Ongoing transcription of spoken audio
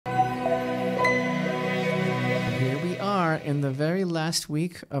in the very last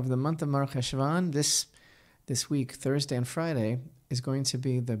week of the month of Mar Cheshvan. This week, Thursday and Friday, is going to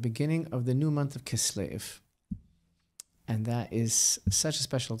be the beginning of the new month of Kislev. And that is such a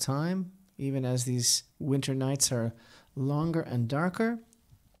special time, even as these winter nights are longer and darker.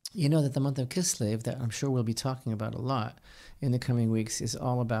 You know that the month of Kislev, that I'm sure we'll be talking about a lot in the coming weeks, is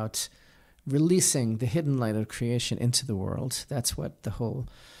all about releasing the hidden light of creation into the world. That's what the whole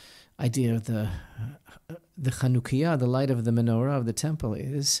idea of the Chanukiah, the light of the menorah of the temple,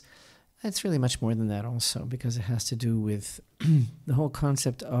 is. It's really much more than that also, because it has to do with the whole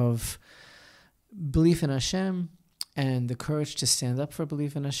concept of belief in Hashem and the courage to stand up for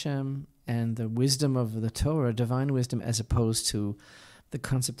belief in Hashem and the wisdom of the Torah, divine wisdom, as opposed to the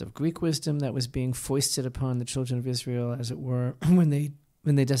concept of Greek wisdom that was being foisted upon the children of Israel, as it were, when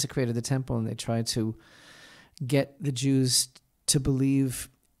they desecrated the temple and they tried to get the Jews to believe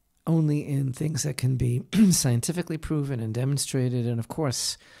only in things that can be scientifically proven and demonstrated. And of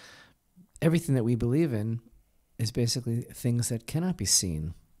course, everything that we believe in is basically things that cannot be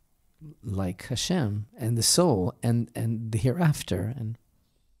seen, like Hashem and the soul and the hereafter. And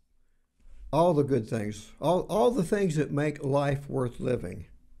all the good things, all the things that make life worth living,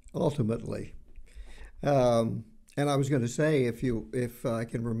 ultimately. And I was going to say, if I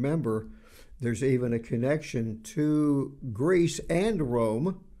can remember, there's even a connection to Greece and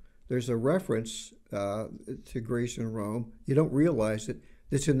Rome. There's a reference to Greece and Rome. You don't realize it.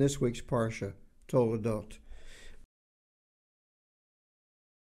 It's in this week's parashat, Toldot.